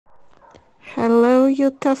Hello,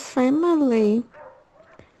 Jutta family.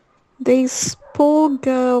 This poor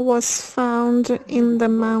girl was found in the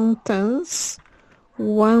mountains,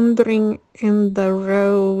 wandering in the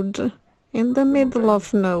road in the middle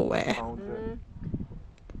of nowhere.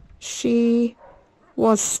 She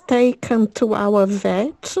was taken to our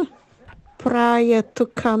vet prior to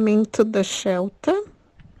coming to the shelter,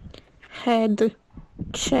 had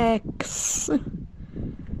checks,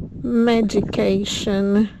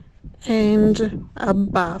 medication, and a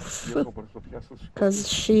bath, because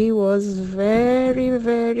she was very,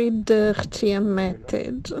 very dirty and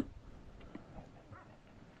matted.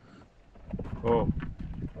 Oh,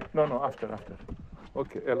 no, after.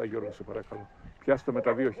 Okay, έλα Γιώργο, σε παρακαλώ. Πιάστε με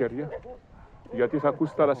τα δύο χέρια, γιατί θα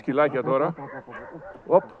ακούσει τα άλλα σκυλάκια τώρα.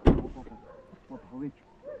 Οπ.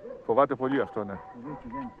 Φοβάται πολύ αυτό, ναι.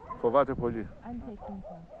 Φοβάται πολύ.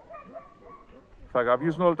 Θα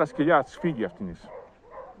γαβγίζουν όλα τα σκυλιά, θα τις φύγει αυτήν.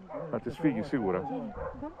 Θα τις φύγει σίγουρα.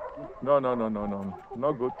 No,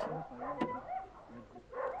 no good.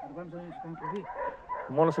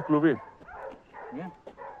 Μόνο σε κλουβί.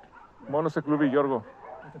 Μόνο σε κλουβί, Γιώργο.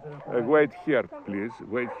 Wait here, please.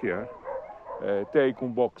 Wait here. Take a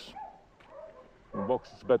box. A box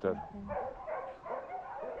is better.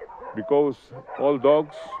 Because all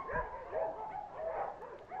dogs...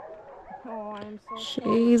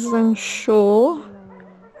 She isn't sure,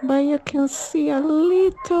 but you can see a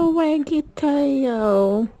little waggy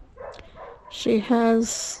tail. She has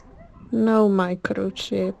no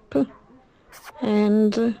microchip,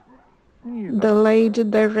 and the lady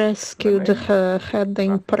that rescued her had the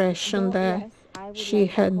impression that she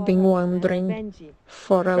had been wandering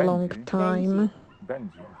for a long time.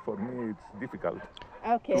 Benji, for me it's difficult.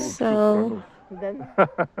 Okay. So Then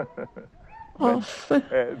off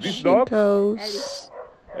This she dog? goes.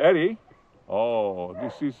 Ellie? Oh,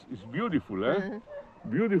 this is beautiful, eh?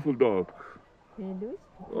 Beautiful dog.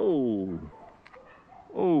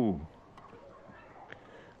 Oh.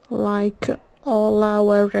 Like all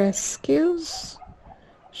our rescues,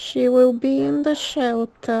 she will be in the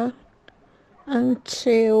shelter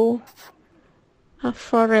until a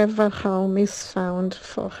forever home is found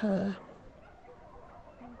for her.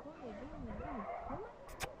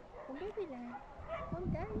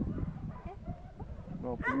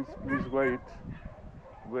 No, please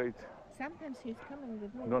wait. sometimes he's coming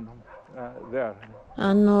with me. No, there.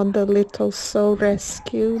 Another little soul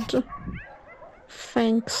rescued,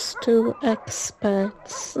 thanks to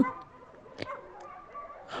experts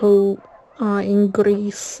who are in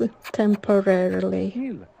Greece temporarily.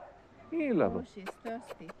 Oh, she's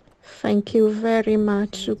thirsty. Thank you very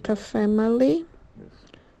much, Jutta family,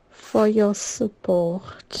 for your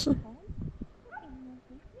support.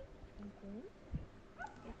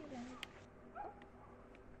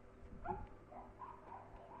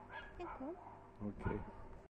 Okay.